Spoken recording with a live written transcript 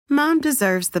Mom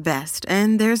deserves the best,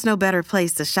 and there's no better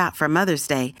place to shop for Mother's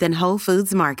Day than Whole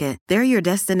Foods Market. They're your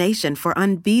destination for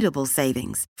unbeatable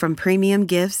savings, from premium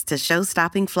gifts to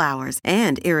show-stopping flowers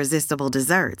and irresistible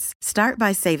desserts. Start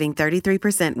by saving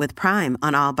 33% with Prime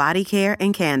on all body care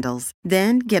and candles.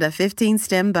 Then get a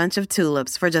 15-stem bunch of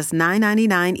tulips for just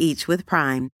 $9.99 each with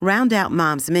Prime. Round out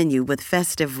Mom's menu with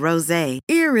festive rosé,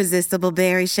 irresistible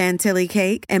berry chantilly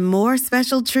cake, and more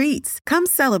special treats. Come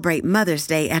celebrate Mother's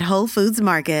Day at Whole Foods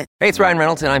Market. Hey, it's Ryan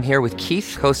Reynolds, and I'm here with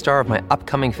Keith, co-star of my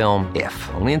upcoming film, If,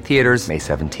 only in theaters May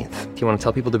 17th. Do you want to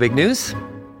tell people the big news?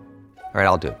 All right,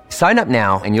 I'll do it. Sign up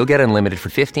now and you'll get unlimited for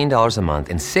 $15 a month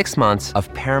and 6 months of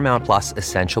Paramount Plus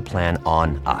Essential Plan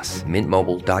on us.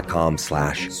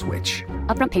 MintMobile.com/switch.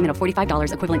 Upfront payment of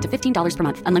 $45 equivalent to $15 per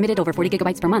month. Unlimited over 40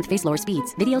 gigabytes per month. Face lower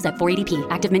speeds. Videos at 480p.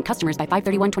 Active Mint customers by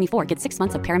 531.24 get 6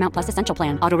 months of Paramount Plus Essential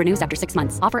Plan. Auto renews after 6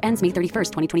 months. Offer ends May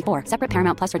 31st, 2024. Separate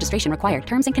Paramount Plus registration required.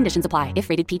 Terms and conditions apply if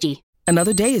rated PG.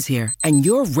 Another day is here, and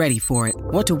you're ready for it.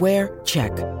 What to wear?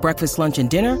 Check. Breakfast, lunch, and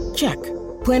dinner? Check.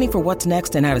 Planning for what's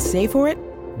next and how to save for it?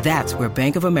 That's where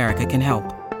Bank of America can help.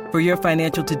 For your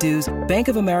financial to-dos, Bank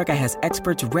of America has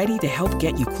experts ready to help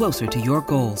get you closer to your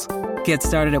goals. Get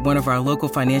started at one of our local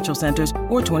financial centers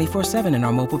or 24/7 in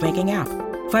our mobile banking app.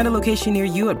 Find a location near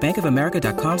you at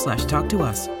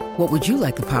bankofamerica.com/talktous. What would you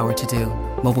like the power to do?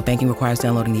 Mobile banking requires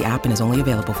downloading the app and is only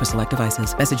available for select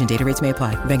devices. Message and data rates may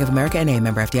apply. Bank of America N.A.,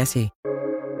 member FDIC.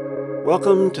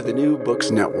 Welcome to the New Books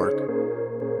Network.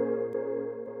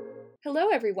 Hello,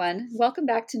 everyone. Welcome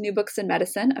back to New Books in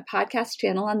Medicine, a podcast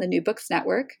channel on the New Books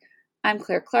Network. I'm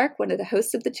Claire Clark, one of the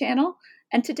hosts of the channel,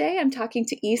 and today I'm talking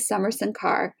to E. Summerson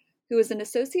Carr, who is an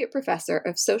associate professor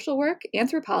of social work,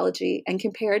 anthropology, and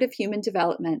comparative human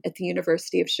development at the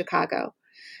University of Chicago.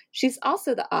 She's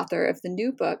also the author of the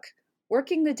new book,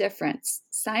 Working the Difference: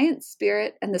 Science,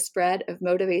 Spirit, and the Spread of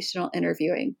Motivational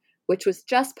Interviewing, which was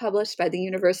just published by the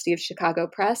University of Chicago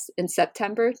Press in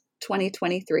September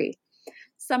 2023.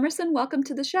 Summerson, welcome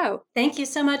to the show. Thank you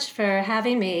so much for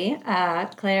having me,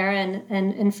 Claire,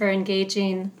 and for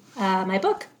engaging my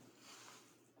book.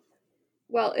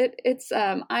 Well, it's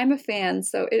I'm a fan,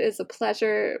 so it is a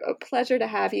pleasure to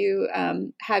have you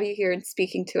here and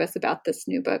speaking to us about this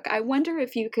new book. I wonder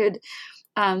if you could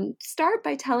start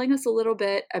by telling us a little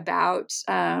bit about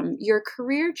your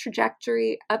career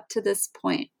trajectory up to this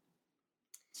point.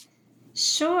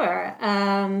 Sure.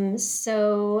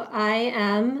 So I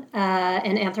am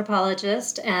an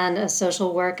anthropologist and a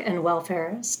social work and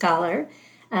welfare scholar.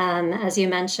 As you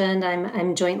mentioned,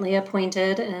 I'm jointly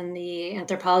appointed in the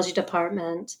anthropology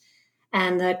department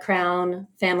and the Crown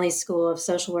Family School of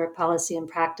Social Work Policy and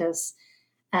Practice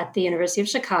at the University of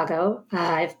Chicago.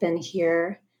 I've been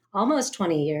here almost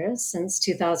 20 years, since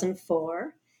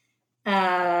 2004.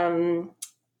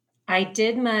 I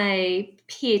did my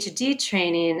PhD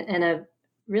training in a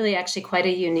really actually quite a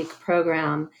unique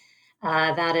program.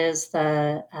 That is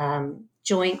the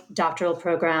joint doctoral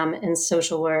program in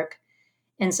social work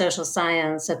and social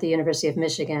science at the University of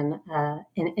Michigan.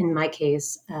 In my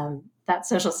case, that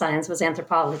social science was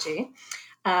anthropology.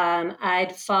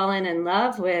 I'd fallen in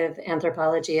love with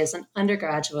anthropology as an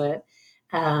undergraduate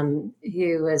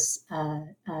who was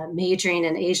majoring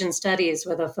in Asian studies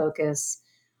with a focus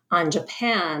on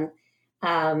Japan.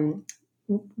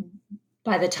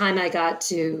 By the time I got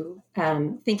to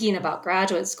thinking about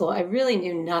graduate school, I really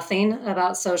knew nothing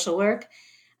about social work.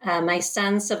 My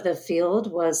sense of the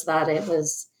field was that it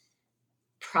was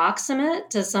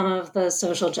proximate to some of the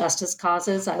social justice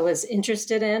causes I was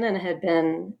interested in and had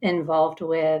been involved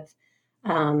with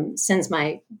since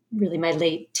my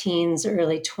late teens,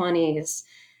 early 20s,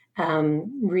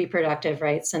 reproductive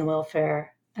rights and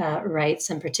welfare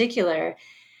rights in particular.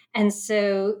 And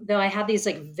so, though I had these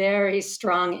very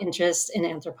strong interests in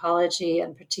anthropology,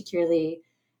 and particularly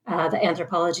the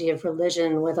anthropology of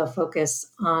religion, with a focus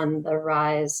on the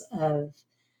rise of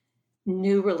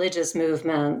new religious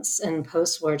movements in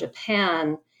post-war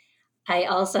Japan, I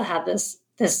also had this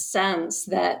sense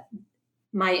that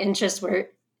my interests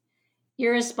were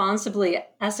irresponsibly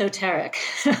esoteric,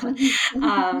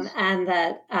 and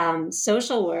that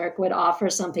social work would offer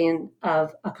something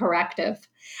of a corrective.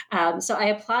 So I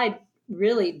applied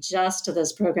really just to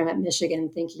this program at Michigan,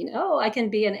 thinking, I can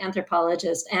be an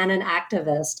anthropologist and an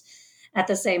activist at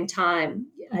the same time.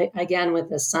 Again, with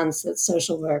the sense that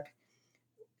social work,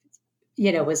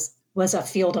 was a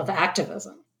field of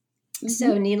activism. Mm-hmm.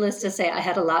 So needless to say, I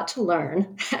had a lot to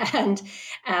learn. And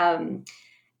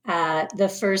the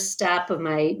first step of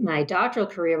my doctoral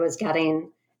career was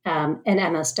getting an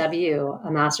MSW,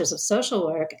 a Master's of Social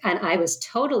Work, and I was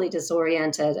totally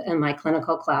disoriented in my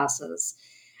clinical classes.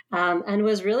 and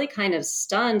was really kind of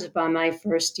stunned by my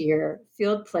first year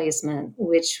field placement,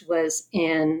 which was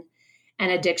in an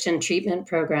addiction treatment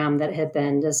program that had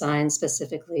been designed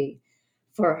specifically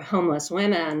for homeless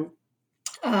women.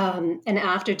 And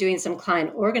after doing some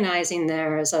client organizing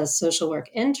there as a social work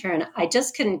intern, I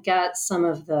just couldn't get some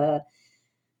of the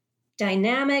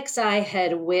dynamics I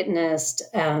had witnessed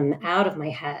out of my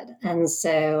head. And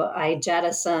so I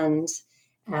jettisoned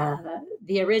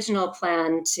the original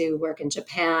plan to work in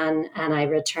Japan, and I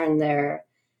returned there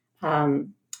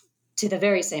to the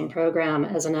very same program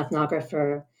as an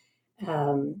ethnographer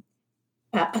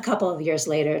a couple of years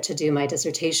later to do my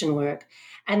dissertation work.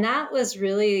 And that was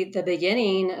really the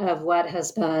beginning of what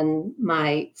has been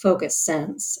my focus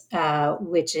since,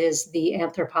 which is the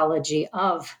anthropology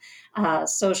of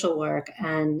social work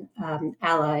and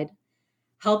allied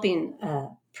helping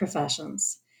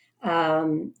professions.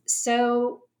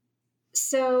 So,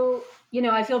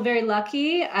 I feel very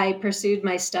lucky. I pursued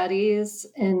my studies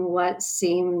in what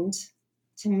seemed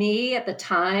to me at the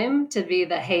time to be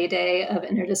the heyday of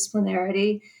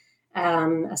interdisciplinarity.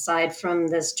 Aside from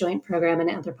this joint program in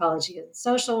anthropology and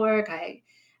social work, I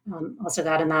also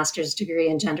got a master's degree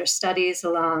in gender studies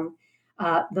along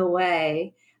the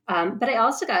way. But I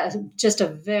also got just a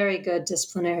very good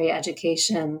disciplinary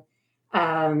education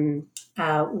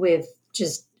with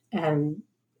just,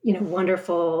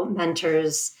 wonderful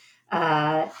mentors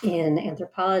in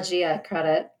anthropology. I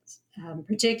credit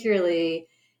particularly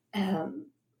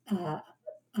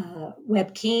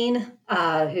Webb Keen,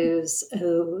 whose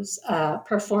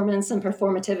performance and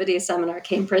performativity seminar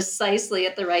came precisely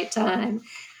at the right time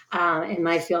in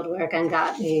my fieldwork and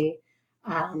got me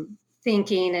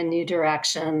thinking in new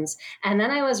directions. And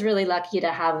then I was really lucky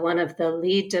to have one of the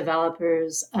lead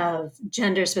developers of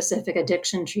gender-specific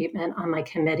addiction treatment on my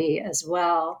committee as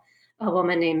well, a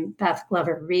woman named Beth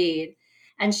Glover-Reed.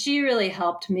 And she really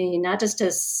helped me not just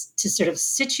to sort of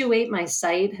situate my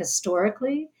site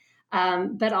historically,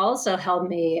 but also held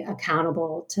me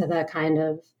accountable to the kind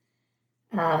of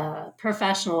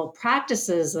professional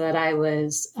practices that I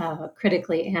was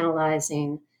critically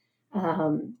analyzing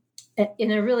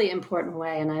in a really important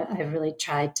way. And I've really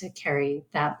tried to carry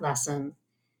that lesson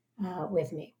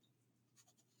with me.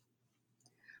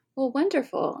 Well,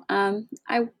 wonderful.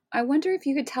 I wonder if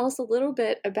you could tell us a little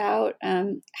bit about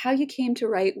how you came to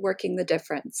write Working the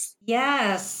Difference.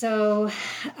 Yeah, so,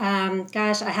 I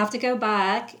have to go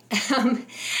back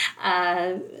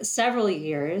several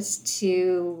years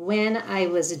to when I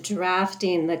was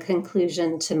drafting the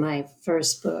conclusion to my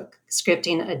first book,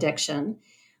 Scripting Addiction,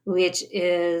 which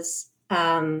is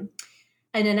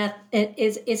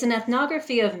it's an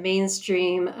ethnography of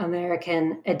mainstream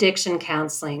American addiction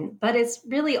counseling, but it's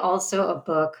really also a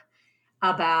book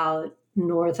about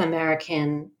North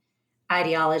American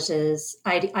ideologies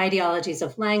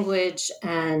of language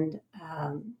and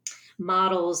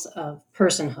models of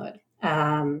personhood.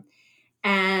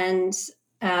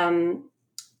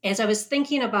 As I was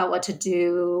thinking about what to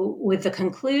do with the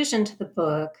conclusion to the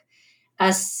book,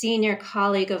 a senior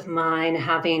colleague of mine,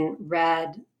 having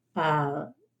read a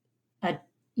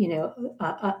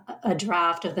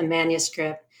draft of the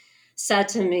manuscript, said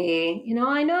to me,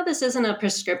 I know this isn't a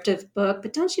prescriptive book,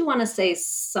 but don't you want to say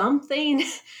something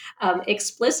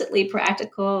explicitly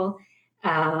practical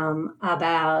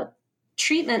about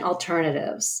treatment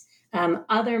alternatives,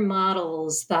 other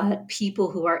models that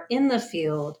people who are in the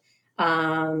field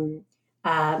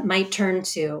might turn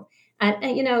to?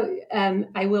 And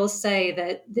I will say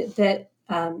that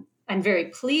I'm very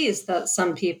pleased that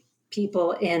some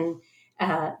people in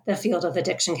the field of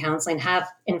addiction counseling have,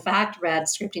 in fact, read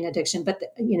Scripting Addiction, but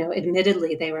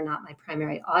admittedly, they were not my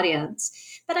primary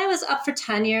audience. But I was up for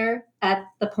tenure at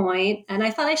the point, and I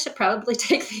thought I should probably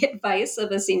take the advice of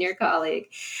a senior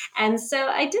colleague. And so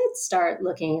I did start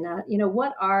looking at,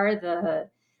 what are the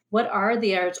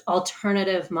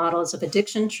alternative models of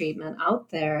addiction treatment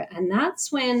out there? And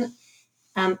that's when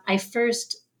I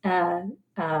first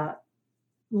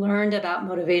learned about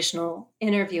motivational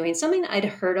interviewing, something I'd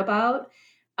heard about,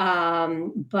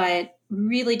 but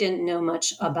really didn't know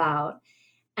much about.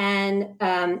 And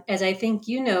as I think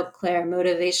Claire,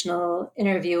 motivational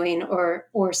interviewing,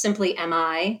 or simply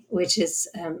MI, which is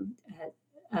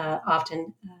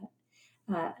often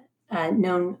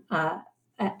known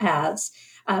as,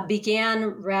 began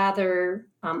rather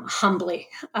humbly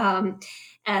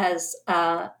as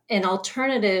an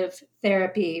alternative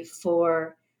therapy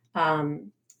for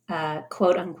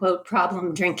quote unquote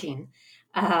problem drinking,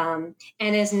 and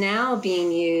is now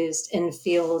being used in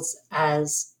fields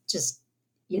as just,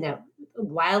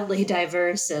 wildly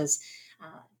diverse as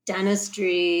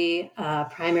dentistry,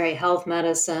 primary health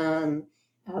medicine,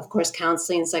 of course,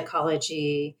 counseling,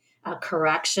 psychology,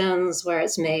 corrections, where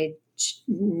it's made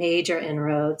major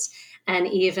inroads, and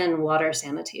even water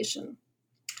sanitation.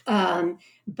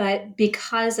 But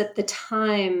because at the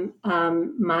time,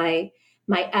 my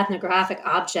ethnographic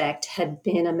object had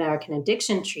been American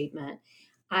addiction treatment,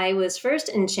 I was first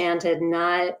enchanted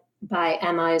not by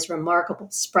MI's remarkable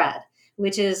spread,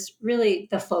 which is really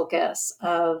the focus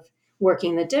of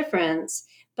Working the Difference,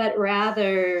 but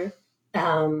rather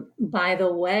by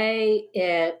the way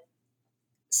it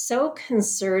so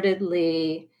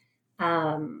concertedly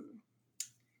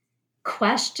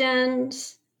questioned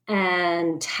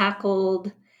and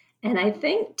tackled, and I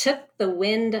think took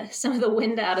some of the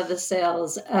wind out of the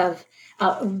sails of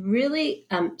a really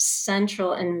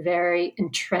central and very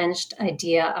entrenched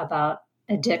idea about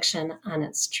addiction and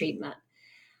its treatment.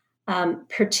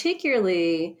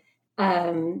 Particularly,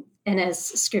 and as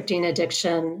scripting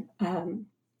addiction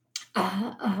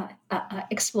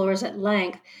explores at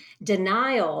length,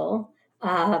 denial,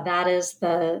 that is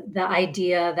the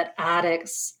idea that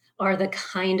addicts are the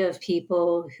kind of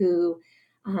people who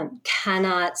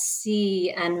cannot see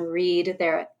and read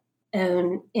their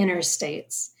own inner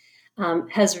states,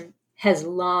 has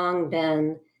long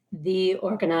been the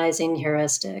organizing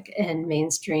heuristic in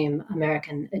mainstream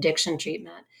American addiction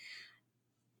treatment.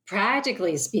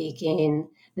 Practically speaking,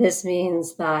 this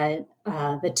means that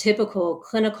the typical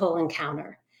clinical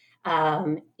encounter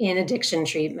in addiction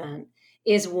treatment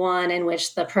is one in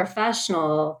which the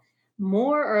professional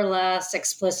more or less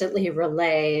explicitly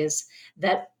relays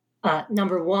that,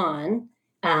 number one,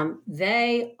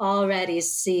 they already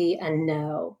see and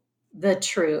know the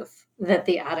truth that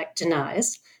the addict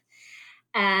denies,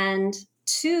 and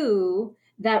two,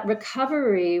 that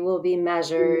recovery will be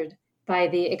measured by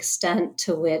the extent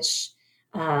to which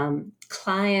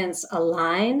clients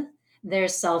align their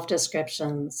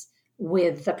self-descriptions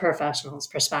with the professional's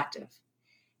perspective.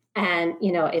 And,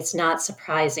 it's not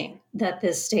surprising that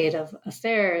this state of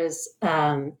affairs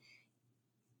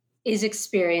is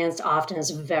experienced often as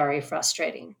very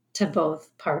frustrating to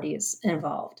both parties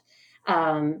involved.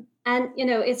 And,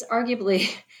 it's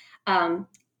arguably, a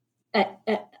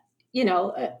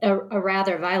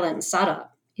rather violent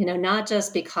setup, not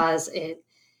just because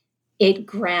it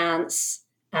grants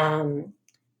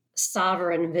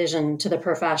sovereign vision to the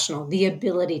professional, the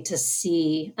ability to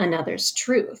see another's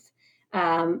truth,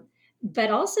 but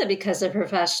also because the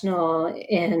professional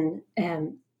in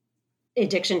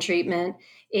addiction treatment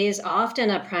is often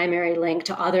a primary link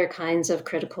to other kinds of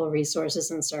critical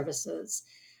resources and services.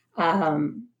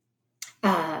 And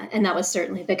that was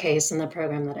certainly the case in the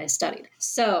program that I studied.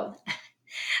 So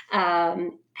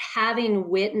having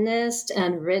witnessed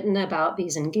and written about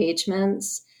these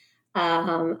engagements,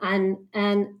 and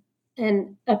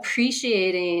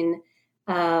appreciating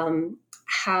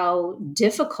how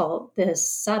difficult this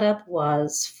setup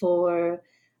was for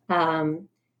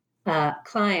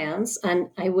clients, and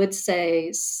I would say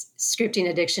scripting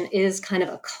addiction is kind of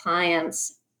a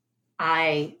client's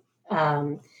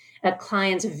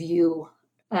view,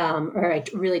 or I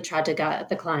really tried to get at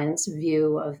the client's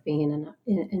view of being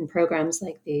in programs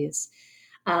like these.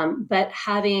 But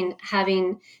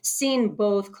having seen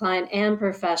both client and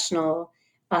professional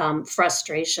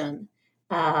frustration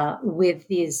with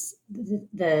these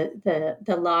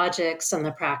the logics and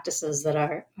the practices that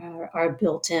are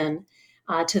built in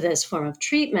to this form of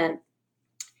treatment,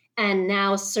 and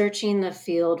now searching the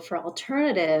field for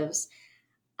alternatives,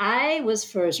 I was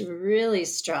first really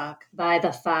struck by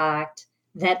the fact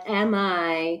that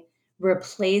MI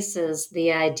replaces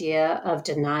the idea of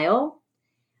denial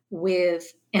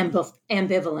with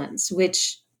ambivalence,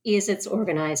 which is its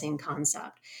organizing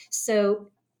concept. So,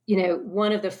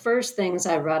 one of the first things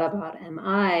I read about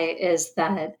MI is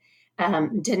that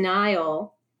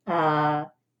denial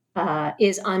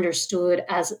is understood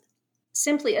as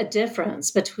simply a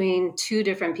difference between two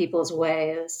different people's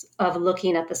ways of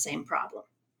looking at the same problem.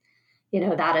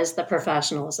 That is the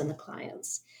professionals and the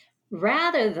clients,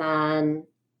 rather than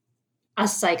a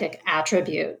psychic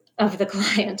attribute of the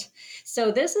client.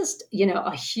 So this is,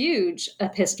 a huge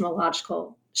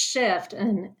epistemological shift,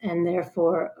 and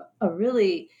therefore a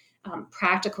really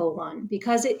practical one,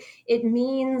 because it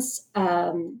means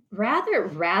rather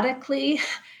radically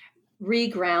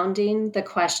regrounding the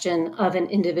question of an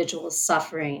individual's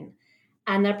suffering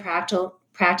and the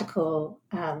practical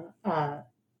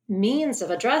means of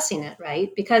addressing it,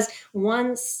 right? Because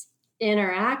once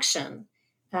interaction,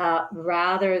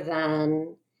 rather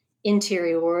than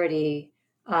interiority,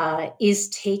 is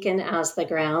taken as the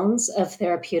grounds of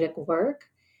therapeutic work,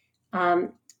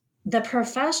 the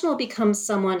professional becomes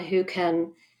someone who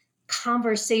can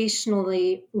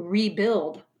conversationally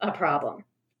rebuild a problem,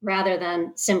 rather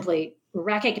than simply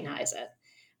recognize it,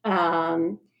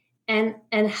 and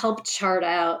help chart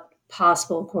out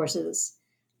possible courses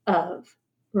of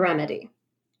remedy.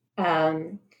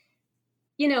 I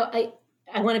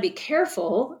want to be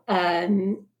careful.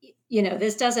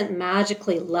 This doesn't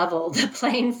magically level the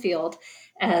playing field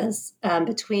as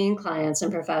between clients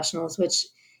and professionals, which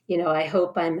I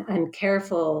hope I'm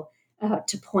careful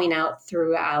to point out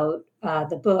throughout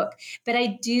the book. But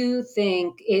I do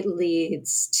think it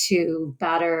leads to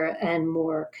better and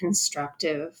more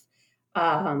constructive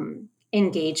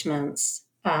engagements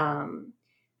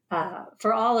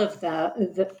for all of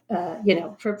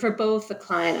for both the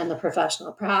client and the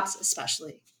professional, perhaps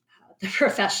especially the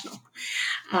professional.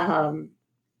 And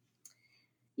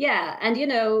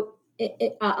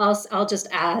I'll just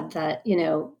add that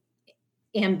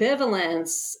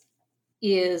ambivalence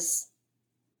is,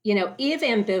 if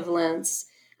ambivalence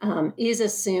is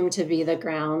assumed to be the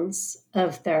grounds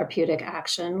of therapeutic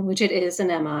action, which it is in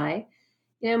MI,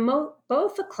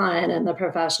 both the client and the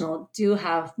professional do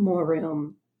have more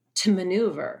room to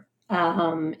maneuver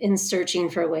in searching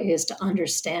for ways to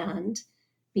understand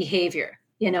behavior.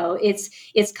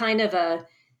 It's kind of a,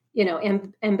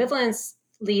 ambivalence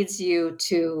leads you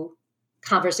to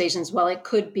conversations, well, it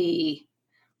could be,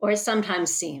 or it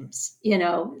sometimes seems,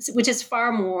 which is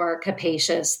far more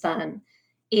capacious than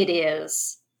it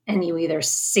is, and you either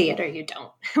see it or you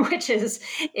don't, which is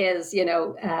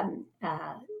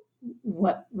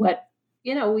what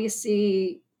we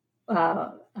see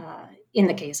in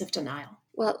the case of denial.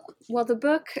 Well, the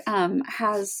book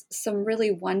has some really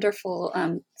wonderful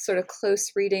sort of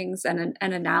close readings and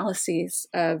analyses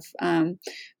of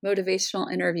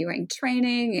motivational interviewing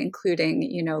training, including,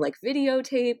 like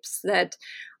videotapes that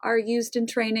are used in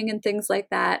training and things like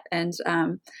that. And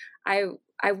I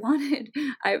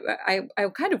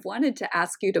kind of wanted to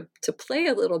ask you to play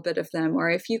a little bit of them,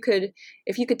 or if you could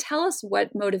tell us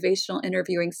what motivational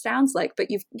interviewing sounds like.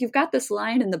 But you've got this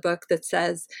line in the book that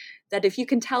says that if you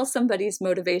can tell somebody's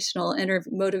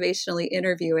motivationally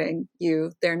interviewing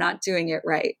you, they're not doing it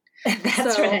right.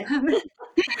 That's right.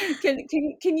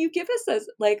 Can you give us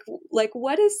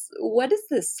what does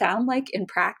this sound like in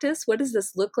practice? What does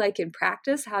this look like in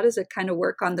practice? How does it kind of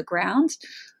work on the ground?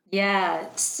 Yeah.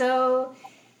 So,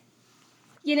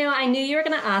 I knew you were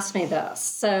going to ask me this.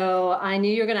 So I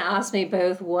knew you were going to ask me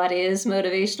both what is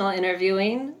motivational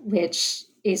interviewing, which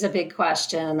is a big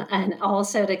question, and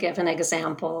also to give an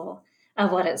example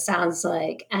of what it sounds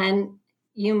like. And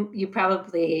you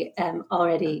probably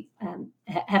already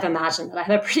have imagined that I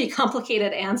have a pretty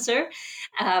complicated answer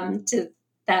to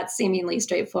that seemingly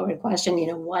straightforward question,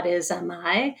 what is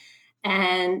MI?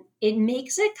 And it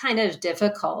makes it kind of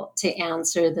difficult to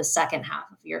answer the second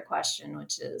half of your question,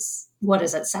 which is, what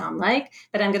does it sound like?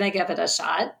 But I'm going to give it a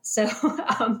shot. So,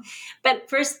 but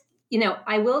first,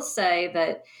 I will say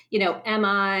that,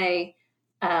 MI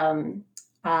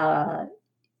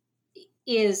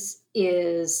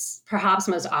is perhaps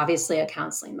most obviously a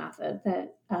counseling method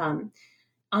that, on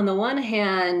the one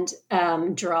hand,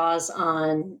 draws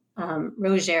on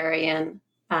Rogerian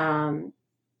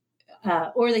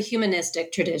or the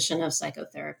humanistic tradition of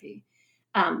psychotherapy,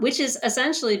 which has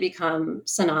essentially become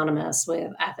synonymous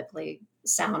with ethically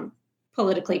sound,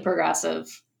 politically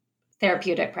progressive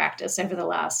therapeutic practice over the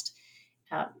last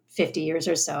 50 years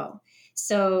or so.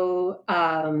 So,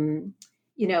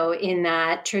 in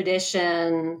that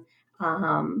tradition,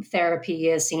 therapy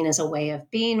is seen as a way of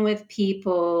being with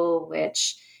people,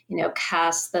 which,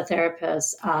 casts the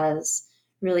therapist as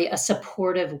really a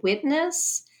supportive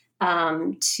witness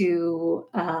to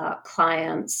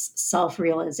clients'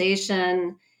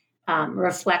 self-realization,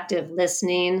 reflective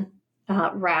listening,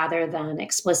 rather than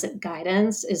explicit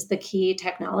guidance is the key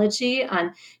technology.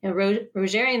 And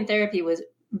Rogerian therapy was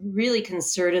really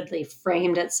concertedly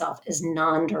framed itself as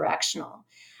non-directional.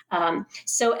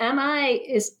 So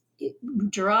MI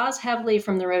draws heavily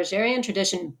from the Rogerian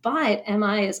tradition, but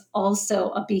MI is also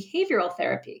a behavioral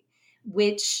therapy,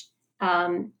 which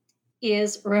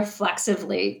is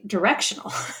reflexively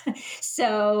directional.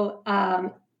 So,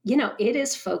 it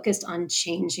is focused on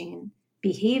changing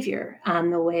behavior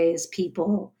and the ways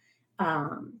people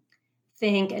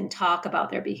think and talk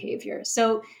about their behavior.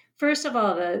 So, first of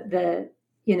all, the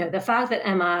fact that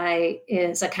MI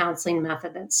is a counseling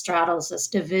method that straddles this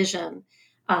division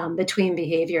between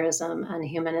behaviorism and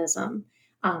humanism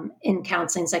in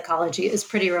counseling psychology is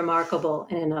pretty remarkable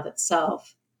in and of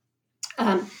itself.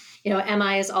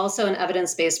 MI is also an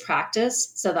evidence-based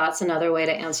practice. So that's another way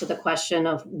to answer the question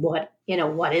of what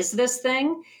is this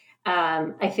thing?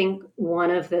 I think one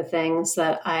of the things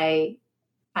that I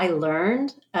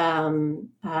learned along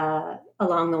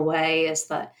the way is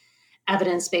that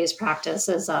evidence-based practice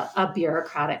as a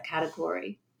bureaucratic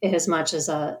category as much as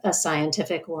a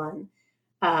scientific one,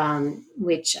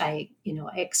 which I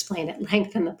explain at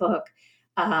length in the book.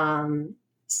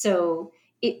 So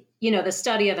the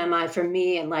study of MI for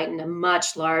me enlightened a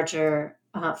much larger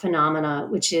phenomena,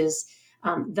 which is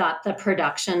that the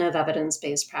production of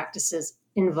evidence-based practices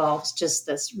involves just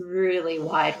this really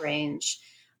wide range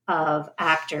of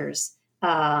actors,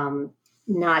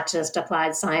 not just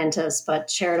applied scientists, but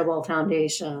charitable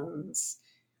foundations,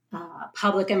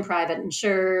 public and private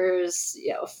insurers,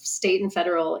 state and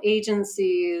federal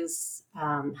agencies,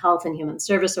 health and human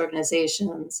service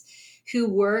organizations, who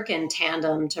work in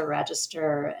tandem to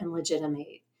register and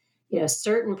legitimate,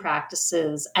 certain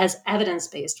practices as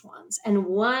evidence-based ones. And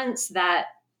once that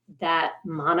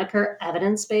moniker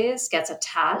evidence-based gets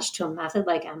attached to a method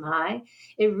like MI,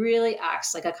 it really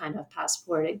acts like a kind of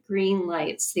passport. It green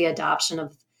lights the adoption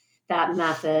of that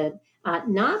method,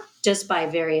 not just by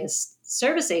various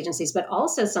service agencies, but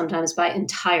also sometimes by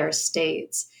entire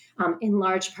states, in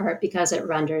large part because it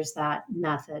renders that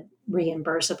method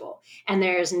reimbursable. And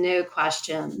there is no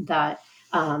question that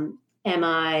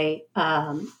MI's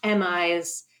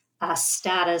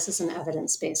status as an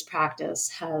evidence-based practice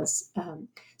has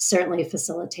certainly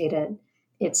facilitated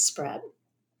its spread.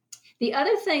 The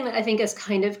other thing that I think is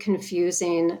kind of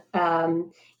confusing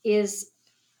is,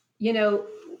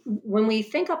 when we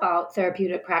think about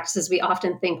therapeutic practices, we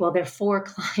often think, well, they're for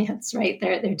clients, right?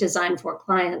 They're designed for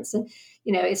clients. And,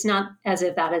 it's not as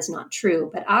if that is not true.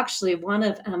 But actually, one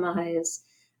of MI's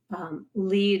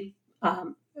lead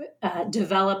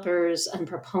developers and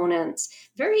proponents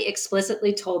very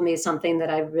explicitly told me something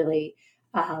that I really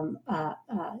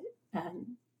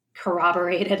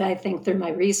corroborated, I think, through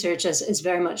my research is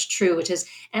very much true, which is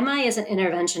MI is an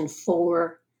intervention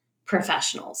for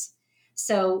professionals.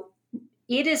 So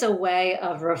it is a way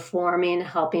of reforming,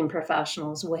 helping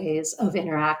professionals' ways of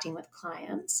interacting with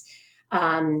clients,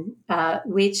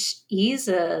 which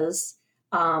eases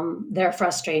their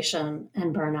frustration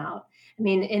and burnout. I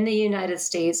mean, in the United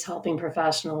States, helping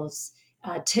professionals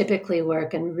typically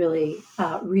work in really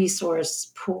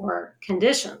resource-poor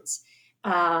conditions,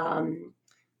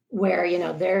 where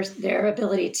their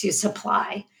ability to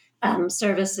supply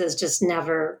services just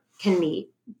never can meet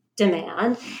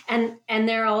demand, and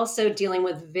they're also dealing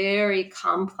with very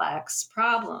complex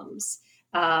problems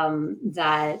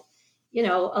that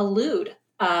elude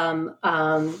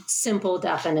simple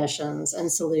definitions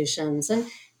and solutions,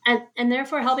 and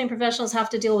therefore helping professionals have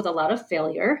to deal with a lot of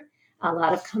failure, a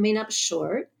lot of coming up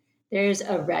short. There's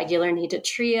a regular need to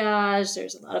triage.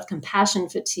 There's a lot of compassion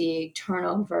fatigue,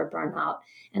 turnover, burnout,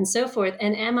 and so forth.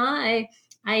 And MI,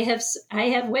 I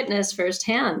have witnessed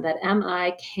firsthand that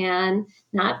MI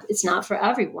it's not for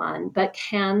everyone, but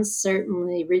can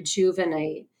certainly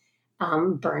rejuvenate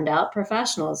burned out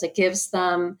professionals. It gives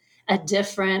them a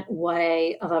different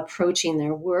way of approaching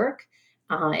their work.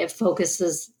 It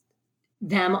focuses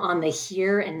them on the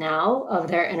here and now of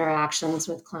their interactions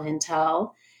with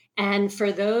clientele. And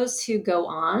for those who go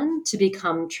on to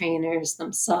become trainers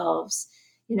themselves,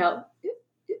 MI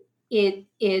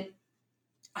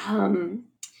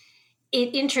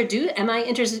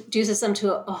introduces them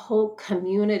to a whole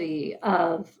community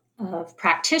of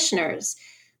practitioners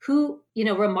who,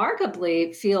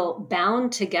 remarkably feel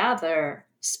bound together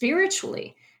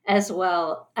spiritually as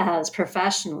well as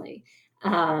professionally.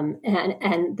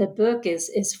 And the book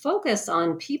is focused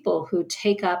on people who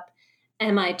take up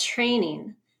MI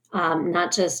training,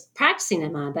 not just practicing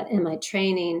MI, but MI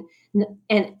training,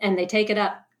 and they take it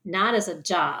up not as a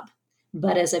job,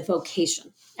 but as a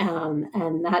vocation.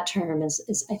 And that term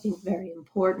is, I think, very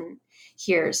important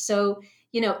here. So,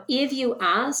 if you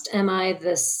asked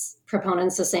this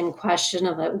proponents the same question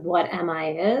of what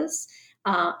MI is,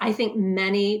 I think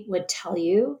many would tell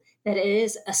you that it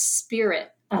is a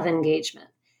spirit of engagement.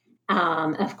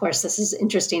 Of course, this is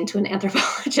interesting to an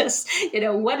anthropologist.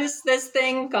 What is this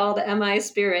thing called MI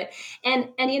spirit? And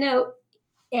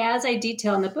as I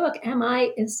detail in the book,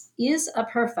 MI is a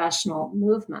professional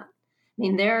movement. I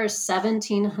mean, there are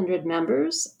 1,700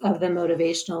 members of the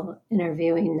Motivational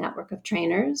Interviewing Network of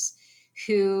Trainers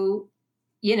who,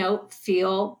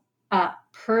 feel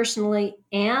personally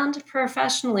and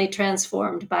professionally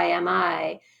transformed by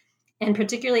MI, and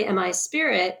particularly MI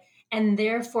spirit, and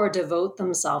therefore devote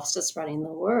themselves to spreading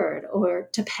the word or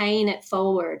to paying it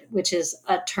forward, which is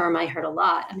a term I heard a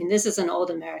lot. I mean, this is an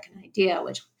old American idea,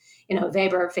 which,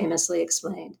 Weber famously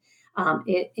explained.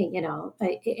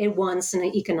 It once an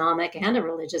economic and a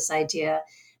religious idea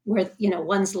where,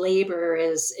 one's labor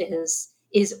is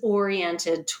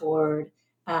oriented toward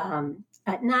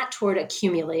not toward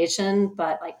accumulation,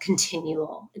 but like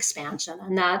continual expansion.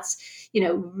 And that's,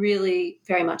 really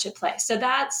very much at play. So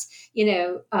that's,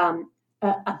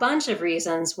 a bunch of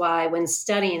reasons why when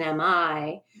studying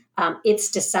MI, its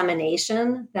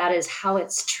dissemination, that is how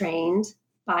it's trained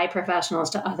by professionals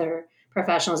to other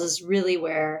professionals, is really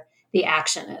where the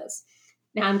action is.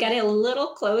 Now I'm getting a little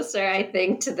closer, I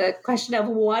think, to the question of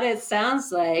what it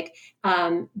sounds like.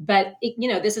 But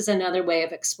this is another way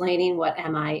of explaining what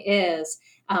MI is,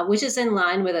 which is in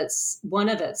line with one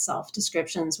of its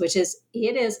self-descriptions, which is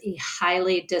it is a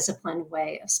highly disciplined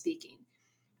way of speaking.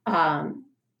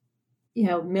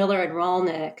 Miller and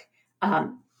Rolnick,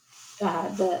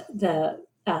 the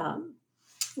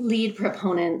lead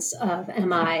proponents of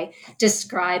MI,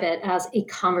 describe it as a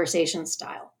conversation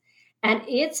style. And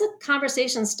it's a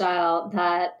conversation style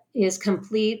that is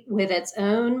complete with its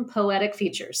own poetic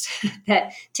features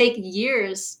that take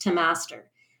years to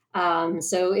master.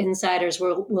 So insiders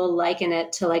will liken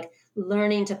it to like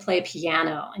learning to play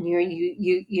piano, and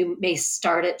you may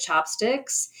start at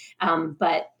chopsticks,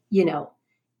 but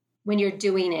when you're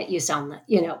doing it, you sound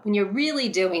when you're really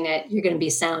doing it, you're going to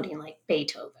be sounding like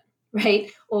Beethoven,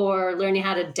 right? Or learning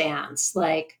how to dance,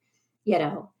 like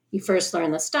you first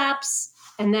learn the steps,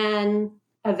 and then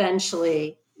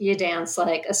eventually you dance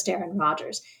like Astaire and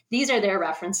Rogers. These are their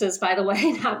references, by the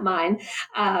way, not mine.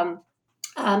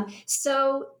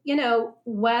 So,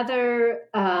 whether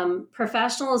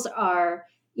professionals are,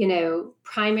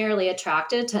 primarily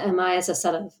attracted to MI as a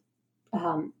set of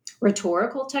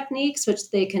rhetorical techniques,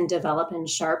 which they can develop and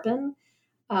sharpen,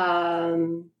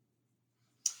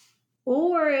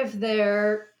 or if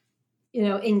they're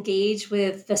engage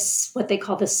with what they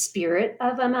call the spirit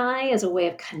of MI as a way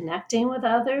of connecting with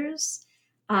others,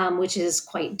 which is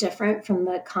quite different from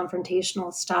the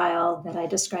confrontational style that I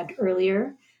described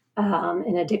earlier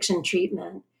in addiction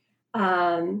treatment.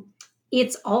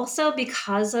 It's also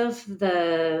because of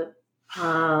the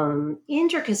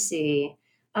intricacy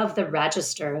of the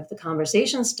register of the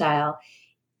conversation style.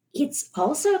 It's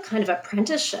also kind of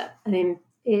apprenticeship. I mean,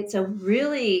 it's a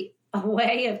way of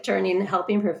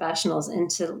helping professionals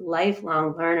into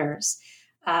lifelong learners.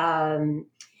 And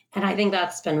I think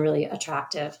that's been really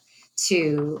attractive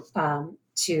to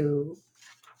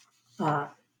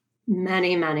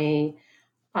many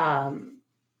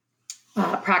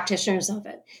practitioners of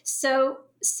it. So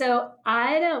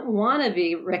I don't want to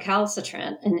be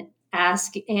recalcitrant and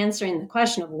answering the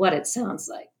question of what it sounds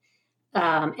like.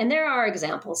 And there are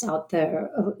examples out there,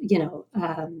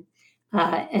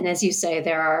 and as you say,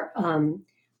 there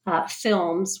are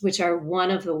films, which are one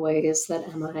of the ways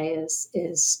that MI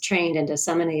is trained and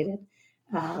disseminated.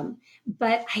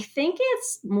 But I think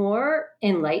it's more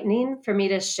enlightening for me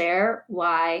to share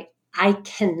why I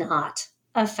cannot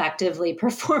effectively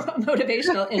perform a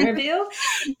motivational interview,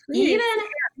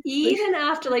 even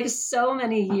after like so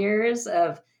many years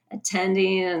of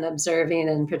attending and observing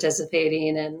and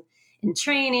participating in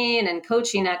training and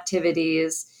coaching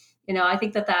activities. I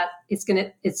think that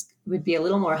it would be a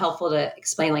little more helpful to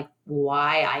explain like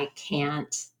why I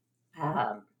can't,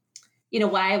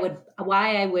 why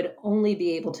I would only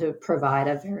be able to provide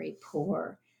a very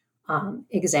poor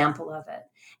example of it.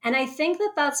 And I think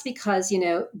that that's because,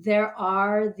 there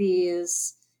are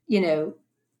these,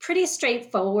 pretty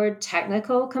straightforward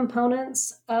technical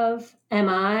components of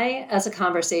MI as a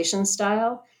conversation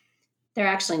style. They're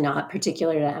actually not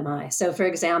particular to MI. So for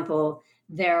example,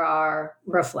 there are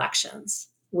reflections,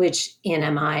 which in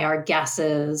MI are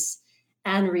guesses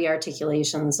and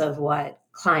rearticulations of what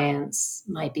clients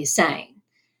might be saying.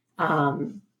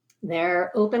 There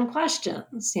are open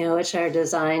questions, which are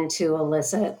designed to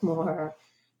elicit more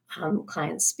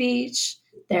client speech.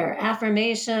 There are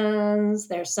affirmations,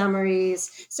 there are summaries.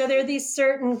 So there are these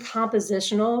certain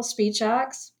compositional speech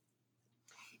acts,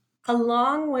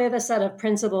 along with a set of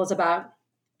principles about,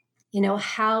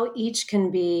 how each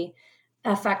can be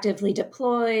effectively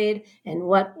deployed, in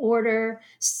what order,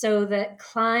 so that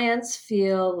clients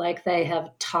feel like they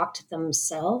have talked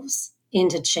themselves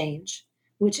into change,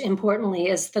 which importantly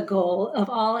is the goal of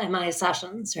all MI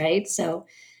sessions, right? So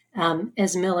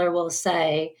as Miller will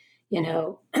say,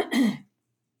 if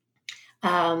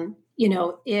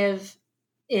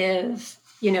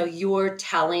you're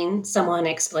telling someone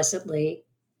explicitly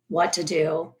what to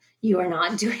do, you are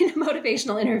not doing a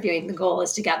motivational interviewing. The goal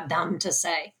is to get them to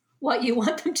say what you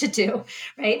want them to do,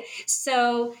 right?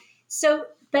 So,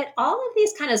 but all of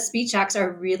these kind of speech acts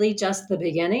are really just the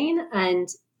beginning. And,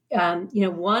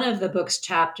 one of the book's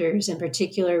chapters in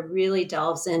particular really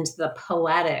delves into the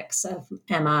poetics of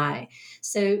MI.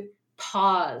 So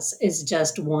pause is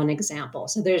just one example.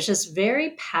 So there's just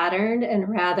very patterned and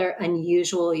rather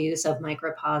unusual use of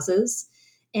micropauses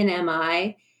in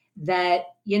MI that,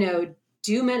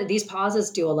 these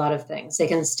pauses do a lot of things. They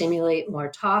can stimulate more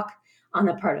talk on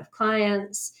the part of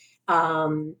clients.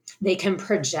 They can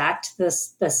project the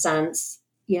sense,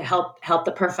 help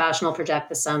the professional project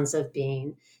the sense of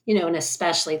being, an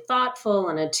especially thoughtful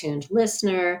and attuned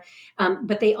listener.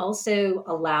 But they also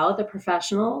allow the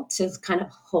professional to kind of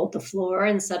hold the floor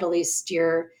and subtly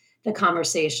steer the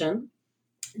conversation.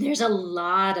 There's a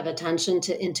lot of attention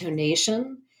to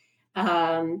intonation.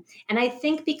 And I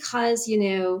think because,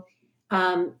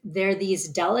 there are these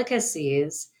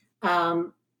delicacies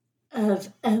of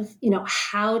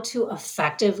how to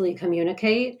effectively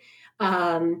communicate.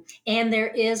 And there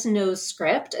is no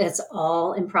script. It's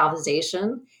all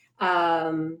improvisation.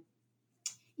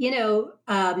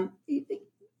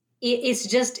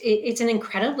 It's an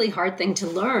incredibly hard thing to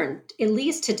learn, at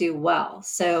least to do well.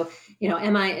 So,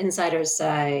 MI insiders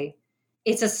say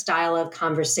it's a style of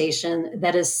conversation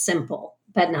that is simple,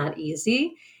 but not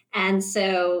easy. And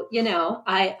so,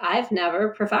 I've never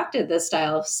perfected this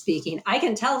style of speaking. I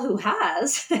can tell who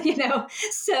has,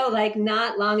 so like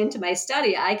not long into my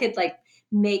study, I could like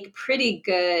make pretty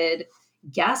good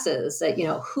guesses that,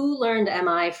 who learned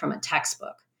MI from a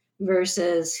textbook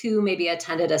versus who maybe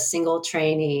attended a single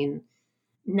training,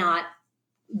 not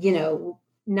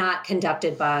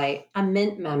conducted by a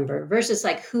Mint member versus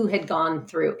like who had gone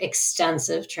through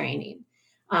extensive training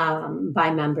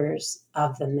by members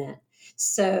of the Mint.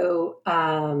 So,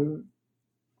 I'm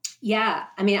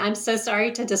so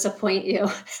sorry to disappoint you,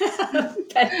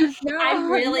 but no, I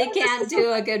really can't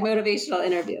do a good motivational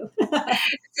interview.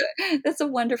 That's a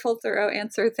wonderful, thorough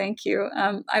answer. Thank you.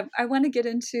 I want to get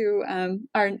into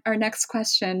our next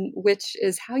question, which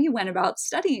is how you went about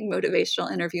studying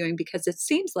motivational interviewing, because it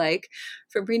seems like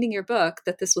from reading your book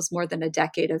that this was more than a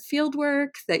decade of field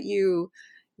work, that you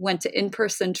went to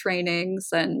in-person trainings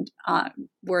and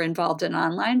were involved in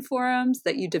online forums,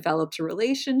 that you developed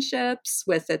relationships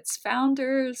with its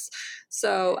founders.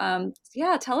 So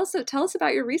tell us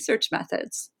about your research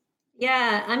methods.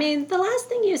 Yeah, the last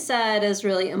thing you said is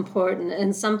really important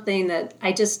and something that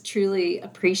I just truly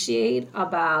appreciate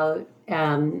about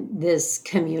this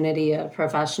community of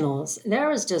professionals. There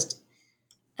was just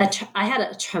I had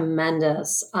a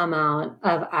tremendous amount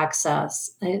of access.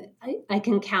 I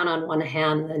can count on one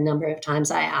hand the number of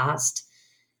times I asked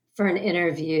for an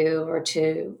interview or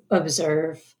to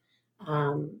observe,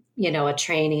 a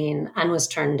training and was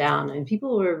turned down. And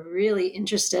people were really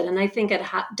interested. And I think it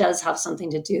does have something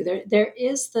to do. There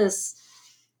is this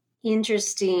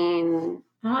interesting,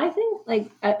 I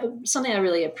think, something I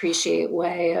really appreciate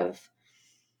way of,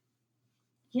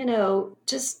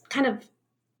 just kind of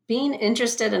being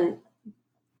interested in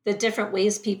the different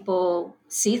ways people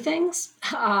see things.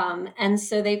 And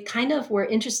so they kind of were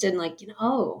interested in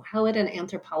how would an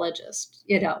anthropologist,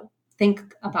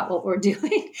 think about what we're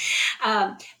doing.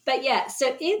 But yeah,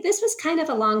 so this was kind of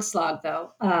a long slog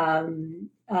though.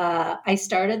 I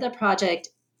started the project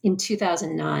in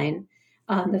 2009.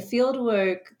 The field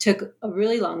work took a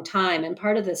really long time. And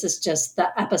part of this is just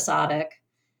the episodic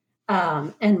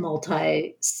and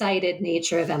multi-sited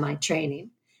nature of MI training.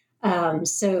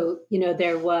 So,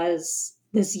 there was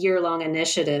this year-long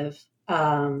initiative,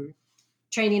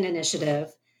 training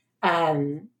initiative,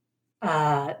 that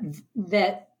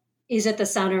is at the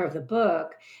center of the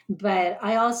book. But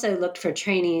I also looked for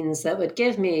trainings that would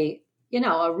give me,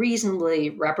 a reasonably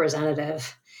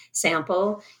representative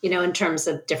sample, in terms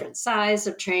of different size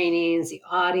of trainings, the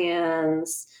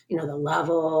audience, the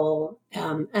level,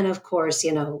 and of course,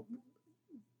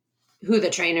 who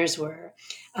the trainers were.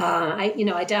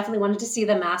 I definitely wanted to see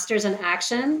the masters in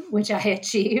action, which I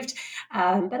achieved.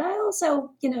 But I also,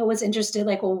 was interested,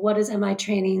 what does MI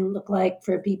training look like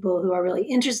for people who are really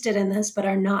interested in this, but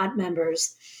are not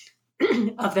members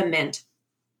of the Mint?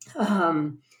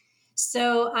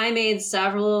 So I made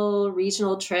several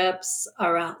regional trips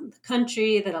around the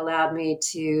country that allowed me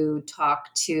to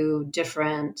talk to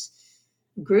different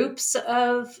groups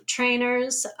of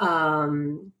trainers.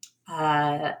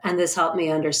 And this helped me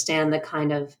understand the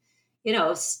kind of,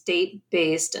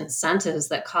 state-based incentives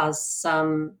that cause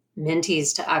some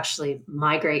mentees to actually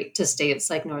migrate to states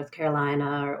like North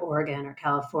Carolina or Oregon or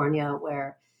California,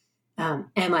 where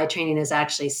MI training is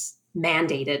actually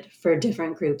mandated for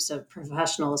different groups of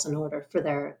professionals in order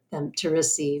for them to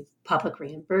receive public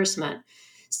reimbursement.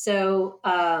 So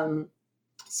I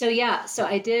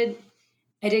did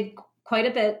quite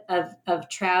a bit of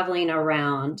traveling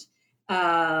around.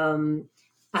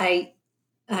 I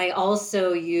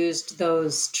also used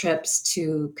those trips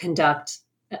to conduct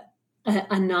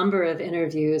a number of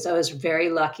interviews. I was very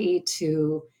lucky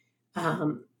to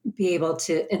be able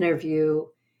to interview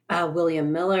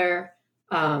William Miller,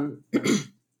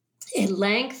 at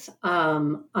length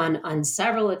on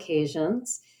several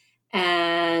occasions.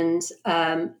 And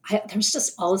there's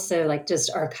just also like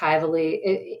just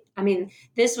archivally,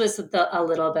 this was a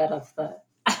little bit of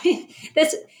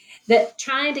that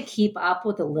trying to keep up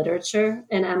with the literature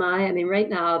in MI. I mean, right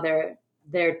now there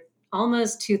are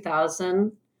almost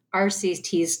 2,000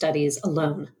 RCT studies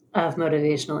alone of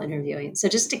motivational interviewing. So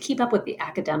just to keep up with the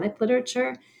academic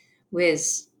literature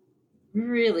was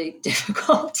really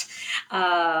difficult.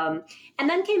 And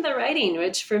then came the writing,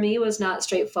 which for me was not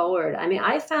straightforward. I mean,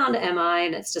 I found MI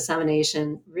and its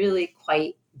dissemination really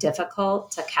quite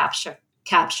difficult to capture.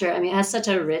 I mean, it has such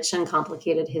a rich and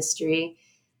complicated history.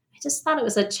 I just thought it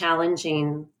was a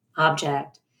challenging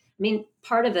object. I mean,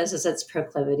 part of this is its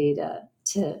proclivity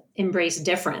to embrace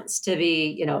difference, to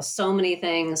be, so many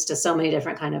things to so many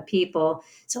different kind of people.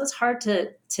 So it's hard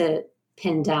to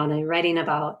pin down. And writing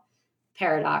about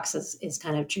paradox is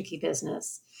kind of tricky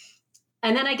business.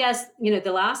 And then I guess,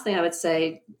 the last thing I would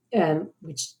say,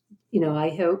 which, I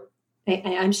hope,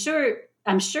 I'm sure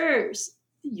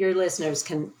your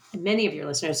listeners many of your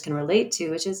listeners can relate to,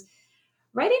 which is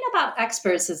writing about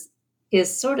experts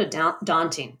is sort of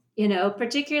daunting,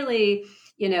 particularly,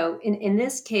 in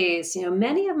this case,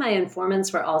 many of my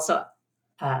informants were also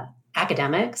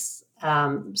academics,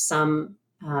 some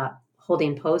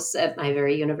holding posts at my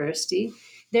very university.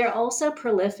 They're also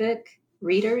prolific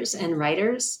readers and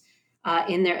writers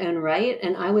in their own right.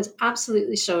 And I was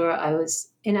absolutely sure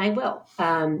and I will.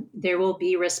 There will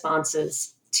be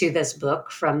responses to this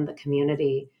book from the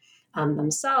community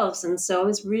themselves. And so I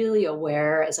was really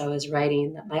aware as I was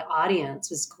writing that my audience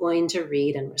was going to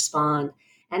read and respond.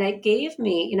 And it gave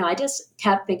me, I just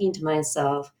kept thinking to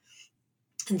myself,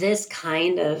 this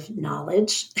kind of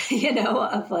knowledge,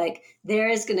 of like, there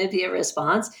is going to be a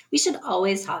response. We should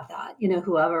always have that,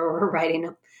 whoever we're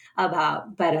writing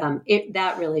about. But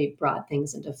that really brought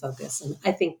things into focus. And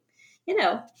I think,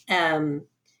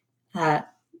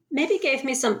 maybe gave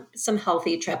me some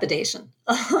healthy trepidation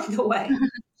along the way.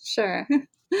 Sure.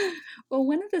 Well,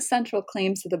 one of the central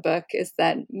claims of the book is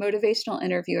that motivational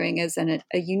interviewing is a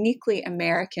uniquely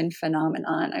American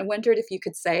phenomenon. I wondered if you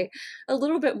could say a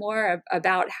little bit more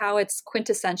about how it's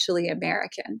quintessentially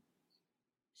American.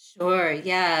 Sure.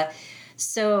 Yeah.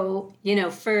 So,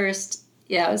 first,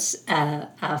 I was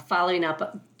following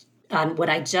up on what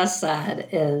I just said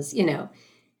is,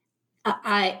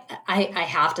 I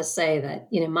have to say that,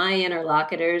 my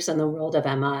interlocutors in the world of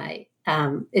MI,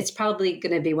 it's probably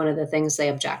going to be one of the things they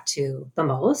object to the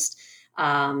most.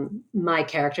 My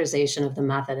characterization of the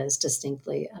method is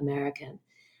distinctly American.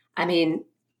 I mean,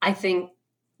 I think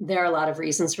there are a lot of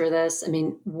reasons for this. I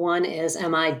mean, one is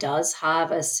MI does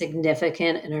have a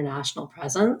significant international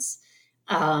presence,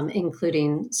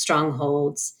 including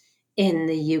strongholds in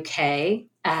the UK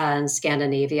and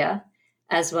Scandinavia,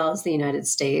 as well as the United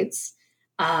States.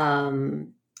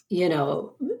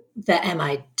 The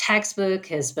MI textbook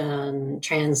has been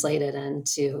translated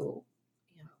into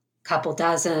a couple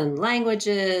dozen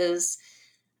languages.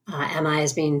 MI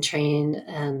is being trained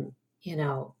and,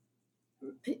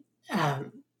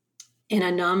 in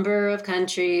a number of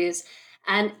countries.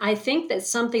 And I think that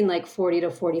something like 40 to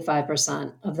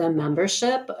 45% of the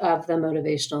membership of the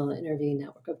Motivational Interviewing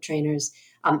Network of Trainers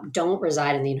don't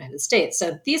reside in the United States.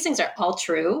 So these things are all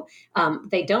true.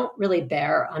 They don't really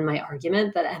bear on my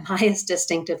argument that MI is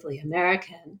distinctively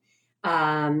American.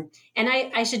 And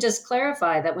I should just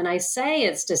clarify that when I say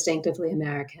it's distinctively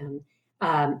American,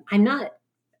 I'm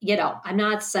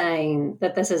not saying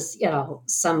that this is,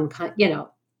 some kind,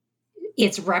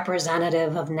 it's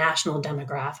representative of national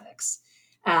demographics.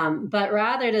 But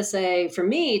rather to say, for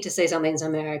me, to say something's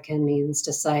American means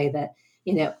to say that,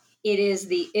 it is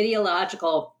the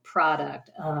ideological product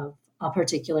of a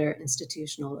particular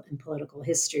institutional and political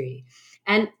history.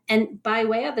 And by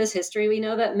way of this history, we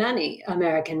know that many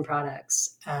American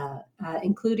products,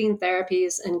 including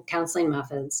therapies and counseling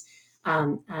methods,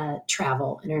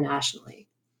 travel internationally.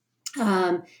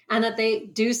 And that they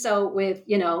do so with,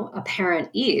 apparent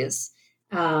ease,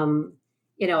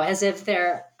 as if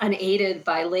they're unaided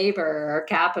by labor or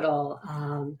capital,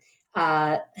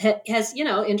 has,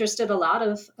 interested a lot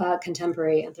of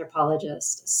contemporary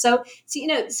anthropologists. So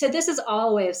this is all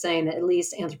a way of saying that, at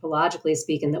least anthropologically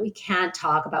speaking, that we can't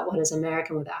talk about what is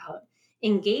American without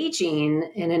engaging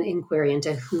in an inquiry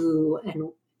into who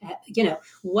and,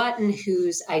 what and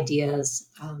whose ideas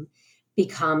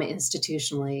become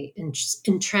institutionally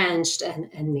entrenched and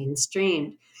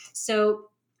mainstreamed. So,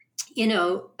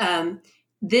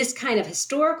 this kind of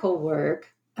historical work,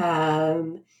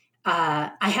 I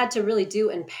had to really do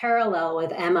in parallel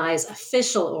with MI's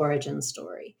official origin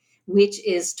story, which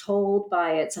is told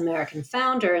by its American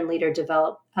founder and leading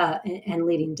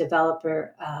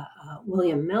developer,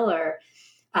 William Miller,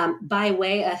 by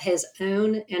way of his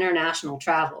own international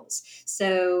travels.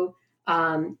 So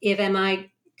if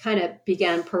MI kind of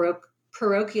began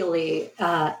parochially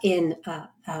in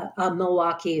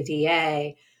Milwaukee,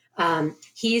 VA,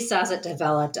 he says it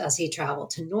developed as he traveled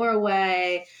to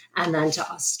Norway and then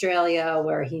to Australia,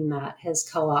 where he met his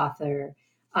co-author,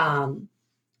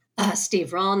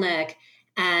 Steve Rolnick.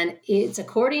 And it's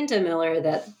according to Miller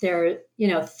that there,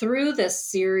 through this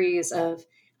series of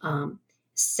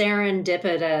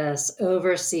serendipitous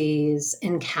overseas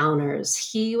encounters,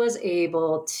 he was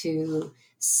able to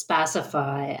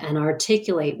specify and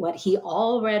articulate what he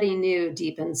already knew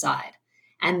deep inside.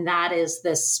 And that is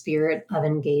the spirit of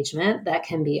engagement that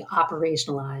can be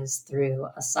operationalized through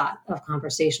a set of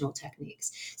conversational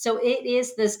techniques. So it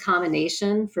is this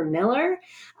combination for Miller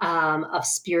of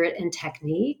spirit and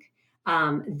technique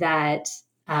that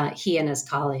he and his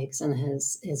colleagues and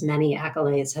his many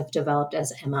accolades have developed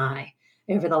as MI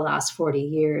over the last 40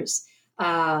 years.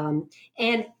 And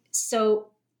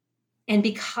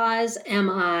because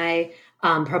MI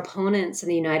proponents in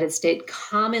the United States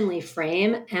commonly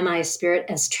frame MI spirit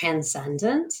as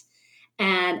transcendent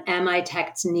and MI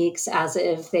techniques as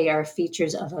if they are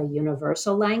features of a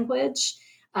universal language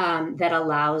that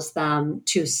allows them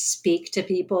to speak to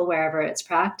people wherever it's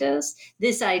practiced,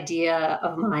 this idea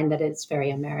of mine that it's very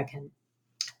American,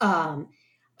 I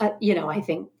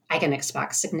think I can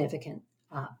expect significant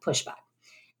pushback.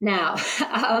 Now,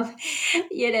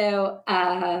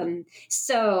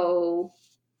 so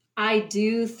I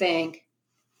do think,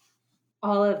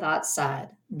 all of that said,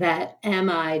 that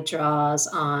MI draws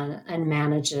on and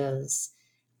manages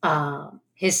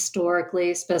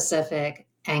historically specific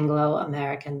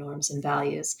Anglo-American norms and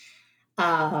values.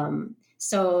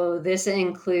 So this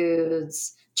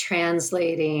includes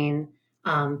translating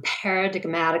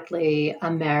paradigmatically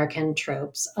American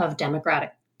tropes of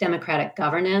democratic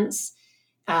governance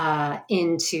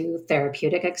into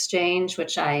therapeutic exchange,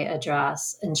 which I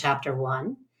address in chapter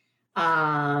 1.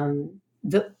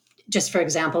 Just for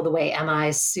example, the way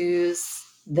MI soothes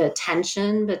the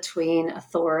tension between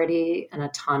authority and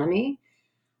autonomy.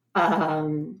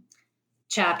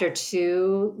 Chapter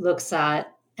 2 looks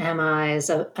at MI's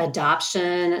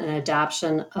adoption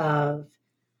of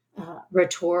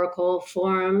rhetorical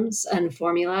forms and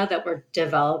formula that were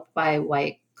developed by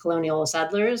white colonial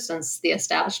settlers since the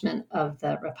establishment of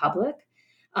the Republic,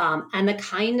 and the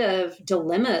kind of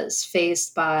dilemmas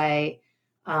faced by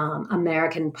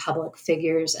American public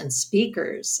figures and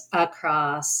speakers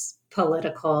across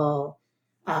political,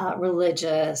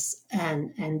 religious,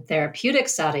 and therapeutic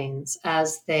settings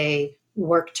as they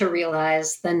work to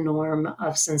realize the norm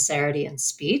of sincerity in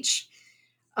speech.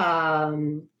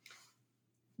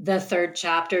 The third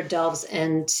chapter delves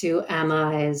into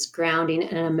MI's grounding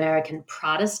in American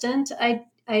Protestant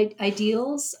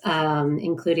ideals,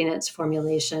 including its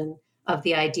formulation of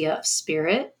the idea of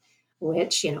spirit,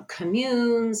 which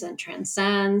communes and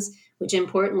transcends, which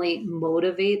importantly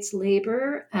motivates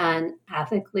labor and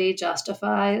ethically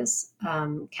justifies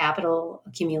capital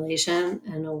accumulation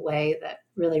in a way that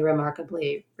really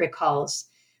remarkably recalls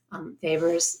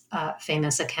Weber's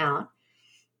famous account.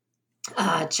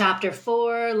 Chapter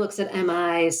 4 looks at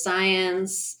MI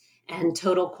science and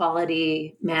total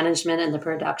quality management and the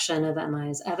production of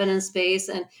MI's evidence base,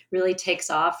 and really takes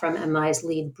off from MI's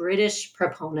lead British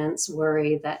proponents'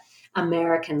 worry that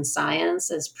American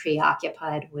science is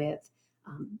preoccupied with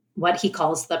what he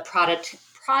calls the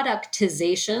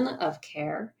productization of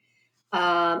care.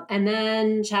 And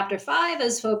then chapter 5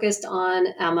 is focused on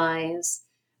MI's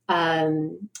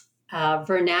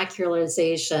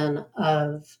vernacularization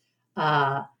of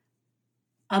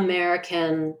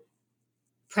American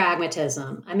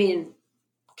pragmatism. I mean,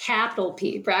 capital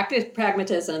P,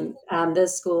 pragmatism,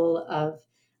 this school of,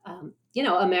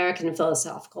 American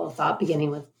philosophical thought,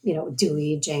 beginning with,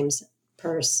 Dewey, James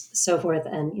Peirce, so forth,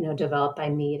 and, developed by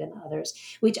Mead and others,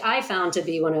 which I found to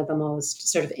be one of the most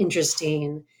sort of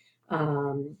interesting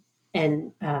and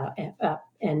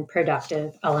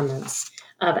productive elements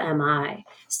of MI.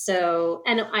 So,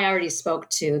 and I already spoke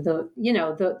to the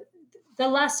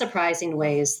less surprising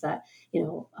ways that,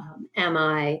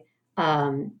 MI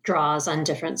draws on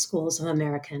different schools of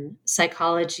American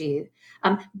psychology.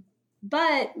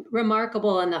 But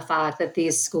remarkable in the fact that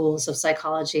these schools of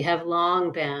psychology have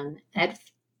long been at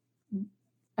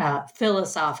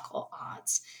philosophical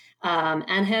odds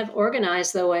and have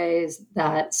organized the ways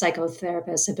that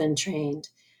psychotherapists have been trained,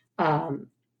 for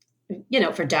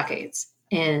decades.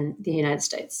 in the United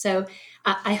States. So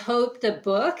I hope the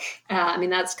book,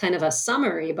 that's kind of a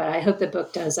summary, but I hope the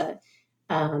book does a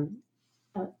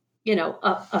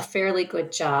fairly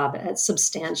good job at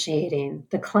substantiating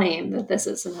the claim that this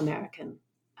is an American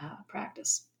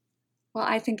practice. Well,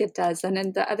 I think it does. And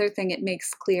then the other thing it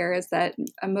makes clear is that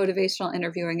a motivational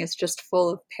interviewing is just full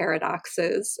of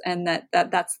paradoxes, and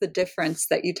that's the difference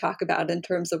that you talk about in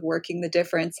terms of working the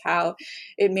difference, how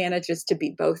it manages to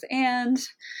be both and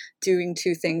doing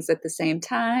two things at the same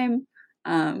time.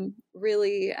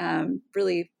 Really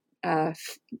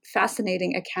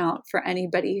fascinating account for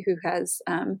anybody who has,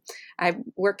 I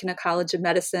work in a college of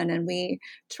medicine, and we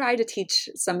try to teach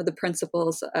some of the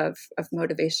principles of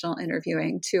motivational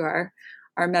interviewing to our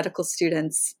medical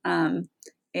students. I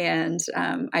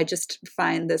just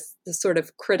find this sort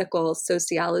of critical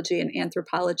sociology and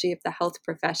anthropology of the health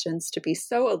professions to be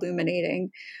so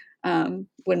illuminating when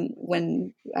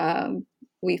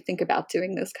we think about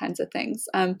doing those kinds of things.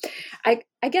 I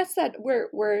guess that we're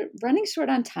running short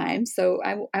on time, so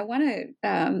I want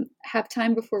to have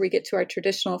time before we get to our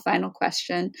traditional final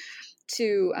question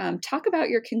to talk about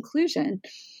your conclusion,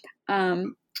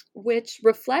 which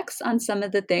reflects on some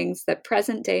of the things that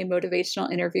present-day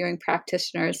motivational interviewing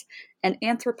practitioners and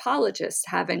anthropologists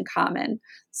have in common.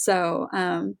 So,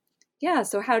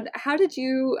 so how did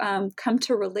you come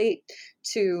to relate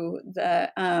to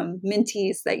the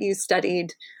Minties that you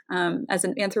studied as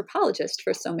an anthropologist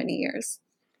for so many years?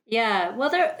 Yeah, well,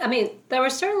 there were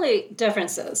certainly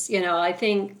differences. I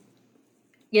think,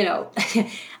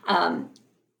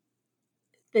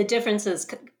 the differences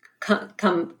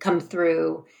come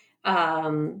through.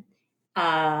 But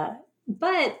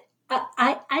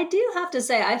I do have to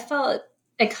say, I felt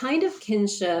a kind of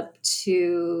kinship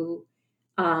to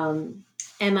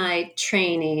MI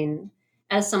training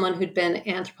as someone who'd been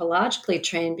anthropologically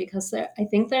trained, because I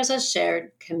think there's a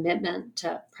shared commitment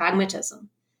to pragmatism.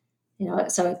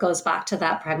 So it goes back to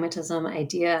that pragmatism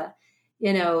idea.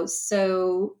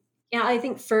 So yeah, I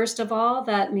think first of all,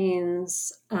 that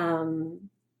means,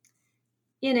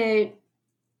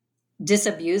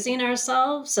 disabusing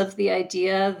ourselves of the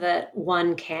idea that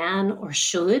one can or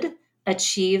should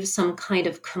achieve some kind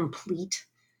of complete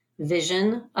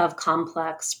vision of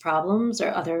complex problems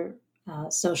or other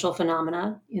social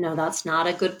phenomena. That's not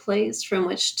a good place from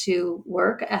which to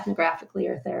work ethnographically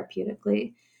or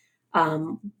therapeutically.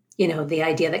 The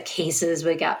idea that cases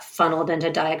would get funneled into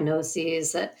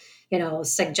diagnoses that,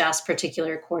 suggest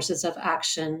particular courses of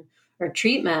action or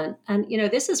treatment. And,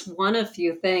 this is one of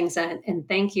few things, and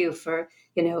thank you for,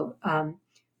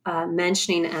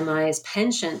 mentioning MI's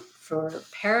penchant for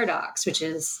paradox, which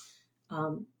is,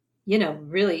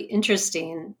 really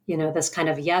interesting, this kind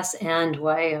of yes and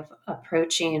way of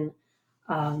approaching,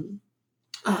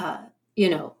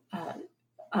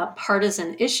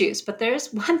 partisan issues. But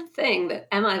there's one thing that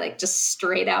MI just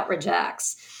straight out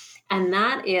rejects, and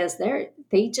that is there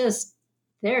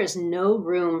is no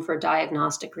room for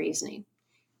diagnostic reasoning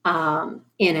in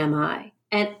MI.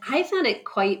 And I found it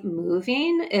quite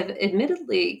moving,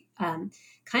 admittedly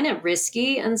kind of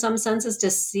risky in some senses, to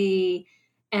see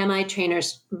MI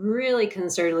trainers really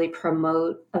concertedly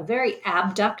promote a very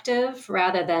abductive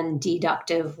rather than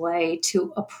deductive way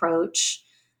to approach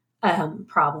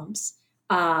problems.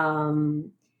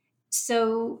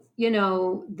 So,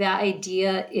 the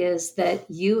idea is that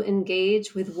you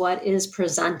engage with what is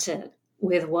presented,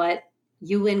 with what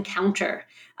you encounter,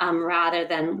 rather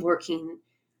than working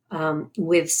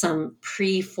with some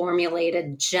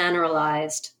pre-formulated,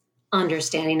 generalized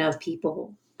understanding of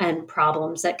people and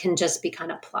problems that can just be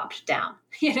kind of plopped down,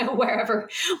 wherever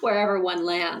one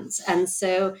lands. And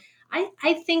so I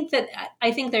think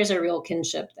there's a real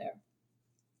kinship there.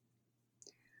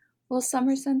 Well,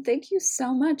 Summerson, thank you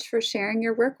so much for sharing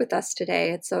your work with us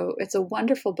today. It's a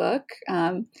wonderful book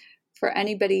for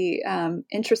anybody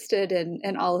interested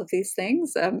in all of these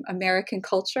things: American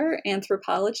culture,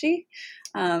 anthropology,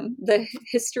 the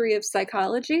history of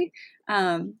psychology.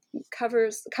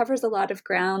 Covers a lot of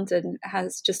ground and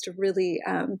has just a really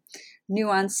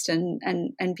nuanced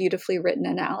and beautifully written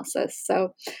analysis.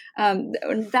 So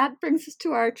that brings us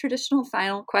to our traditional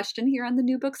final question here on the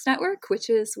New Books Network, which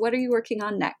is, what are you working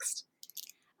on next?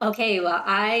 Okay, well,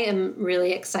 I am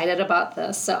really excited about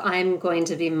this, so I'm going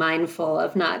to be mindful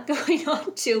of not going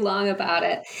on too long about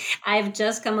it. I've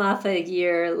just come off a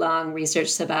year-long research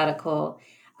sabbatical,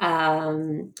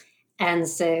 and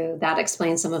so that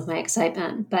explains some of my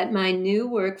excitement. But my new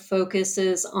work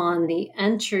focuses on the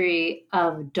entry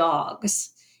of dogs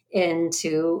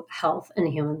into health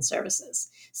and human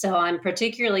services. So I'm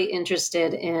particularly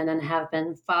interested in and have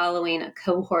been following a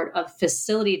cohort of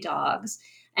facility dogs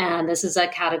And this is a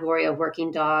category of working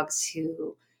dogs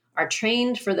who are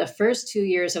trained for the first 2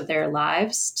 years of their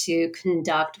lives to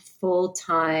conduct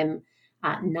full-time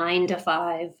 9 to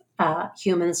 5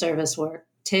 human service work,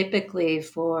 typically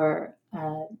for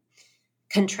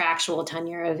contractual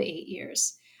tenure of 8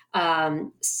 years.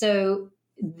 So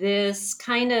this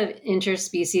kind of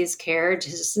interspecies care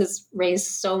just has raised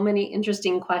so many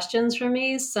interesting questions for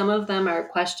me. Some of them are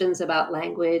questions about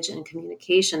language and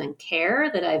communication and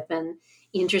care that I've been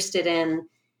interested in,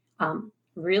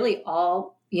 really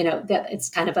all, that it's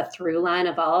kind of a through line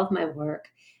of all of my work.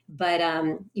 But,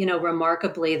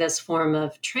 remarkably, this form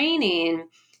of training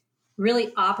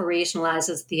really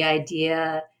operationalizes the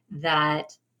idea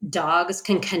that dogs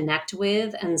can connect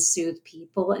with and soothe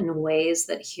people in ways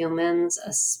that humans,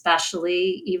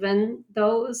 especially even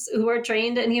those who are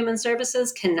trained in human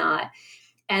services, cannot.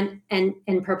 And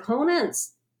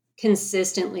proponents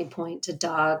consistently point to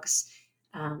dogs'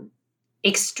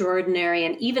 extraordinary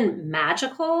and even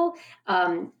magical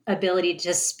ability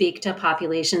to speak to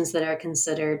populations that are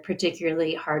considered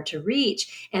particularly hard to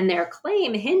reach. And their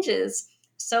claim hinges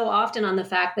so often on the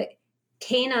fact that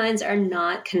canines are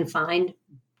not confined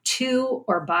to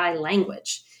or by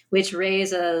language, which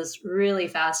raises really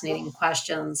fascinating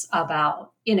questions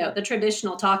about, the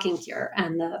traditional talking cure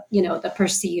and the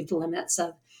perceived limits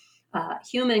of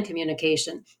human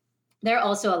communication. There are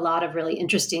also a lot of really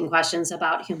interesting questions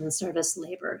about human service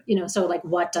labor. So like,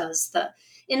 what does the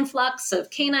influx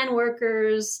of canine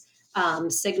workers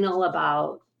signal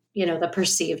about, the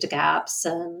perceived gaps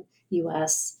in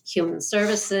U.S. human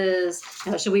services?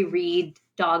 Should we read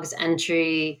dogs'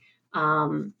 entry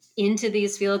into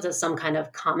these fields as some kind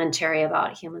of commentary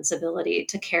about humans' ability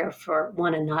to care for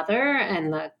one another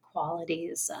and the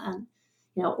qualities and,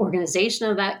 organization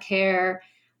of that care?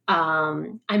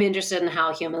 I'm interested in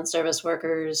how human service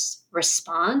workers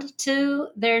respond to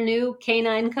their new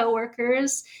canine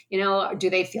coworkers. Do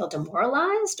they feel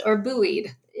demoralized or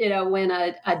buoyed, when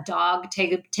a dog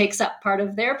takes up part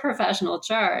of their professional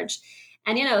charge?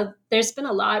 And, there's been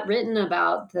a lot written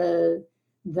about the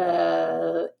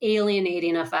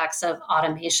alienating effects of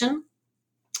automation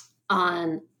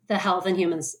on the health and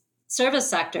human service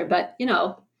sector. But,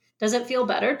 does it feel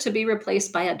better to be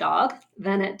replaced by a dog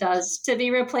than it does to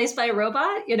be replaced by a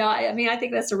robot? I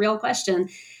think that's a real question.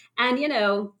 And,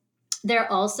 there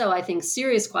are also, I think,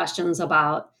 serious questions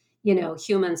about,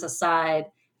 humans aside,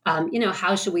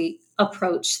 how should we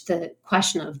approach the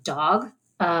question of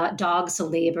dogs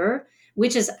labor,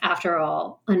 which is, after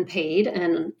all, unpaid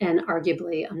and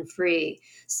arguably unfree.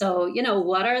 So,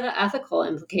 what are the ethical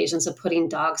implications of putting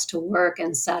dogs to work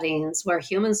in settings where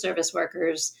human service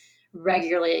workers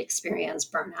regularly experience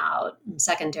burnout and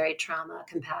secondary trauma,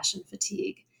 compassion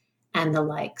fatigue, and the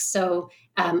like? So,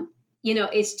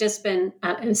 it's just been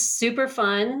it was super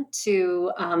fun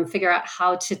to figure out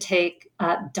how to take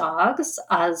dogs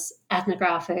as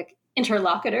ethnographic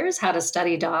interlocutors, how to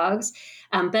study dogs,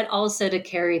 but also to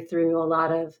carry through a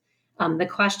lot of the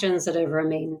questions that have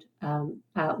remained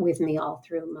with me all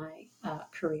through my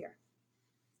career.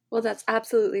 Well, that's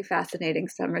absolutely fascinating,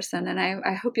 Summerson. And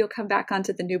I hope you'll come back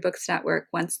onto the New Books Network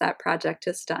once that project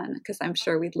is done, because I'm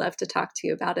sure we'd love to talk to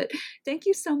you about it. Thank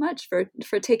you so much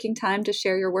for taking time to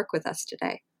share your work with us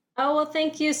today. Oh, well,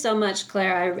 thank you so much,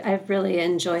 Claire. I've really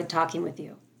enjoyed talking with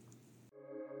you.